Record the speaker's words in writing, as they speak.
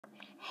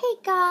Hey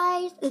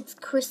guys, it's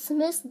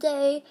Christmas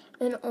Day,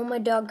 and oh my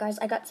dog, guys,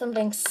 I got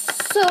something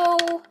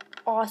so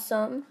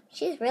awesome.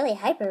 She's really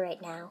hyper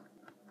right now.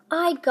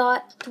 I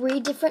got 3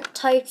 different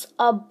types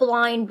of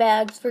blind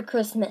bags for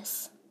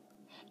Christmas.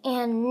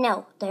 And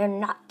no, they're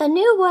not the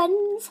new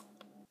ones.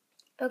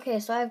 Okay,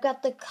 so I've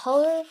got the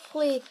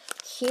colorfully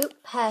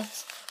cute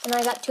pets, and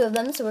I got 2 of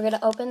them, so we're going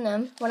to open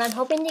them. What I'm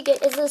hoping to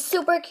get is a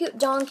super cute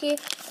donkey,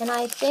 and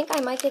I think I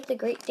might get the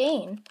Great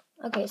Dane.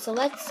 Okay, so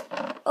let's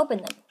open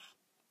them.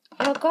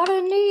 You're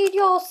gonna need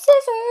your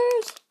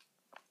scissors.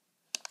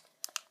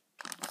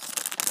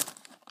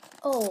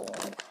 Oh,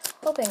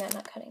 hoping I'm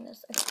not cutting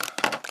this.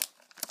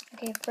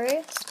 Okay,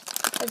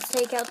 first, let's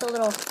take out the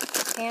little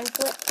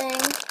pamphlet thing.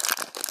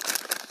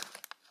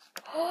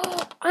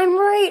 Oh, I'm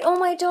right. Oh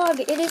my dog,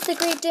 it is the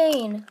Great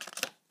Dane.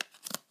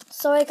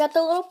 So I got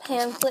the little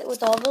pamphlet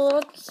with all the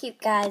little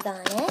cute guys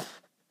on it.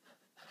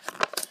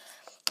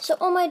 So,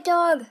 oh my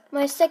dog,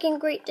 my second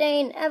Great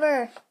Dane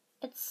ever.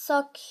 It's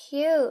so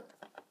cute.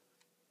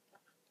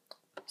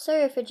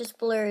 Sorry if it just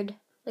blurred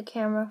the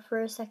camera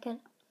for a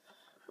second.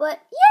 But,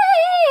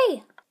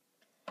 yay!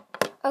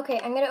 Okay,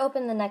 I'm going to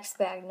open the next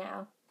bag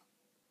now.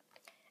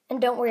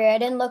 And don't worry, I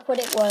didn't look what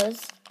it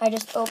was. I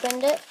just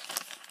opened it.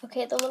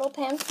 Okay, the little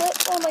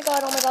pamphlet. Oh my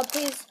god,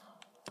 please.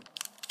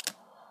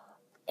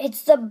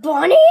 It's the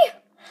bunny?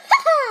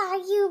 Haha,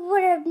 you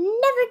would have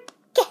never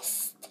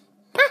guessed.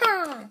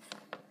 Haha.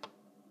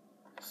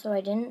 So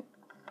I didn't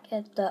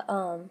get the,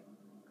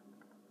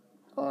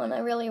 one I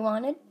really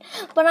wanted.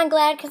 But I'm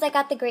glad because I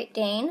got the Great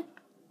Dane.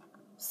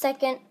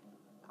 Second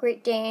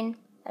Great Dane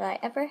that I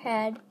ever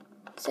had.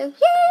 So,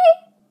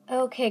 yay!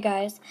 Okay,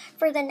 guys.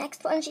 For the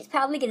next one, she's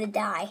probably going to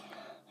die.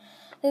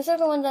 These are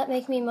the ones that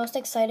make me most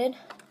excited.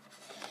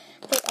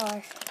 They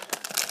are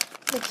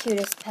the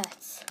cutest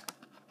pets.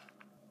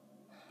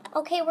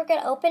 Okay, we're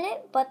going to open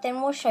it, but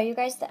then we'll show you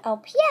guys the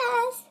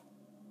LPS.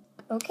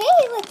 Okay,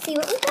 let's see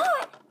what we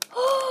got.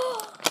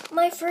 Oh,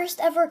 my first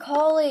ever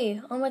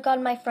collie. Oh my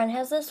god, my friend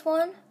has this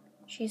one.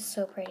 She's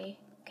so pretty.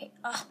 Okay,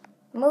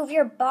 move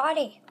your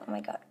body. Oh my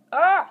god.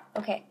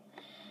 Okay.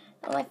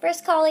 Well, my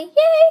first collie.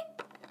 Yay!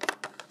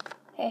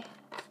 Okay,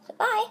 so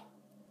bye.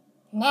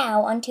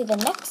 Now, onto the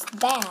next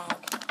bag.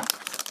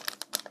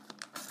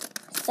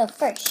 So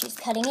first, she's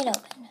cutting it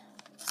open.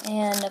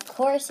 And of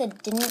course,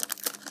 it didn't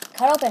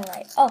cut open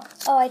right. Oh,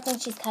 I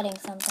think she's cutting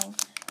something.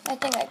 I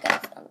think I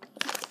got something.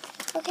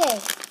 Okay.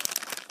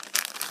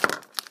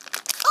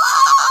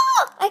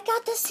 I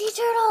got the sea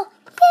turtle!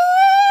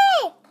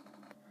 Yay!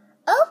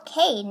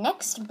 Okay,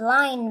 next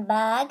blind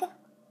bag.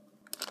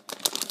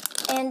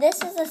 And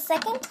this is the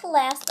second to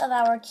last of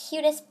our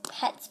cutest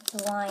pets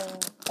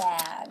blind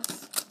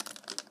bags.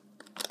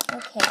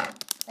 Okay,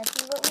 let's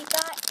see what we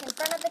got in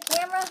front of the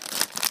camera.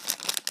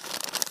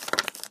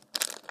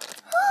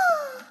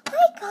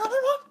 I got a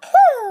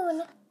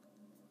raccoon!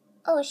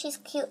 Oh, she's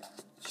cute.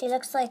 She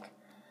looks like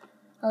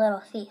a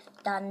little thief.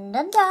 Dun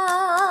dun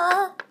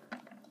da!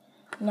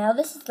 Now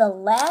this is the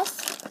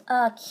last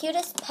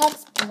cutest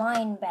pets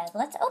blind bag.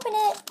 Let's open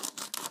it.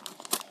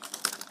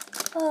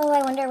 Oh,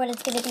 I wonder what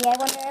it's going to be. I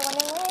wonder.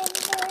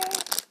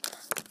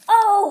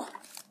 Oh,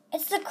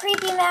 it's the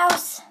creepy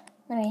mouse.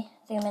 Let me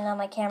zoom in on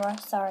my camera.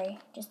 Sorry,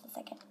 just a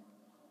second.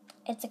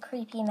 It's a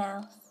creepy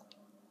mouse.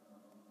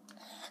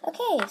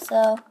 Okay,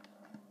 so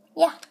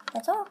yeah,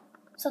 that's all.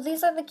 So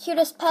these are the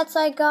cutest pets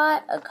I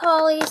got. A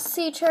collie,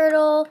 sea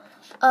turtle,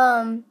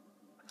 a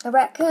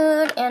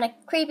raccoon, and a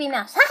creepy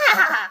mouse. Ha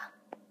ha ha!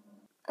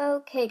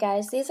 Okay,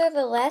 guys, these are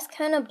the last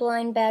kind of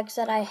blind bags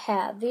that I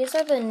have. These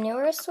are the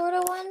newer sort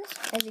of ones.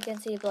 As you can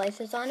see, Blythe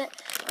is on it.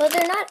 But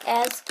they're not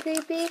as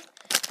creepy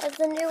as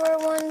the newer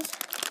ones.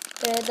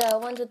 They're the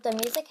ones with the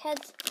music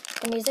heads,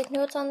 the music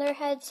notes on their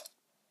heads.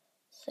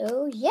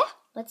 So, yeah,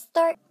 let's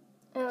start.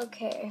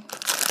 Okay,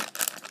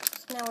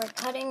 so now we're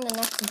cutting the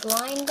next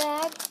blind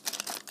bag,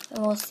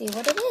 and we'll see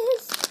what it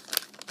is.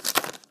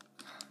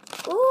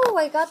 Ooh,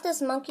 I got this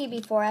monkey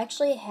before. I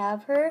actually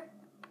have her.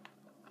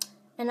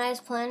 And I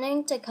was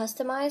planning to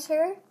customize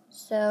her,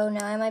 so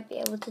now I might be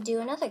able to do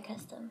another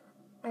custom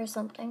or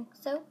something.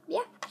 So,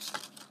 yeah.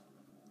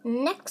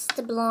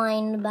 Next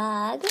blind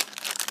bag.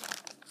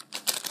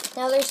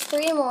 Now there's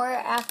 3 more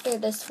after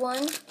this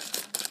one,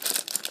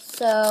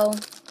 so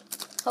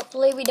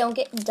hopefully we don't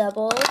get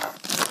doubles.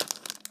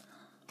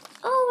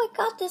 Oh, I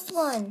got this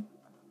one.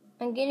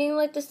 I'm getting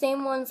like the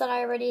same ones that I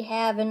already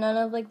have and none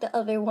of like the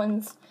other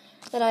ones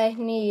that I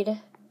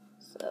need.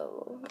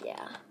 So,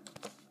 yeah.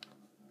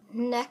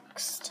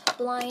 Next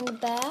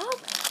blind bag.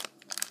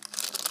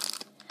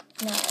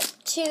 Now I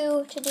have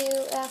 2 to do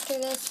after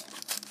this.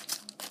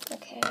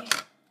 Okay.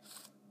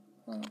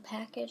 Little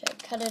package. I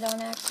cut it on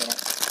accident.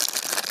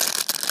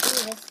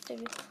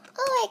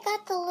 Oh, I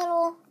got the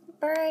little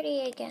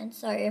birdie again.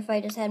 Sorry if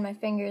I just had my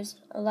fingers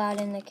a lot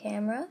in the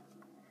camera.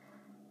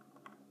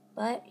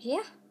 But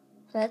yeah,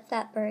 so that's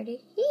that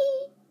birdie.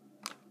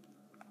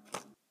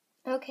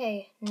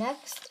 Okay,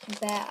 next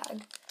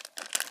bag.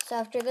 So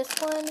after this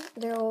one,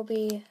 there will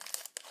be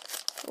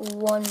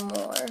 1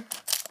 more.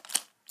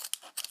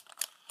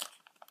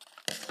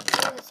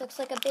 This looks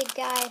like a big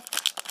guy.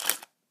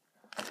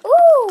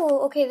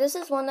 Oh, okay, this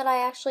is one that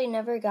I actually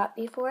never got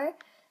before.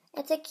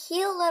 It's a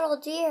cute little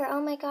deer. Oh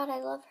my god,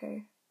 I love her.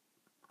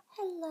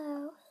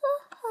 Hello.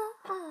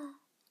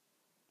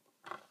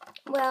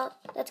 Well,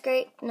 that's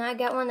great. Now I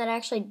got one that I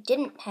actually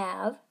didn't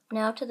have.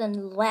 Now to the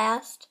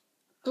last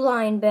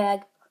blind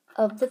bag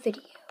of the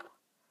video.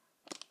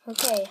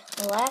 Okay,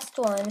 the last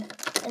one.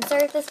 And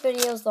sorry if this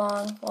video is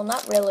long. Well,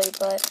 not really,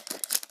 but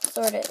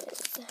sort of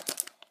is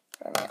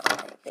for my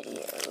online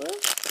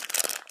videos.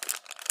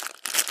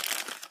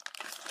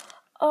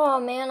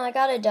 Oh man, I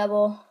got a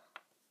double.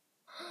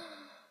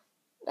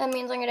 That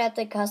means I'm going to have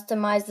to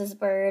customize this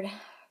bird.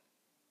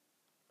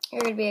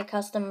 You're going to be a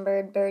custom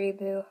bird, Birdie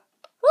Boo.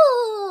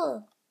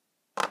 Woo!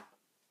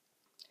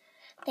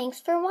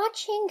 Thanks for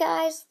watching,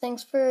 guys.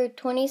 Thanks for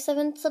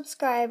 27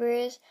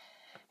 subscribers.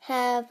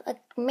 Have a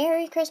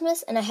Merry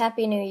Christmas and a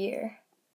Happy New Year.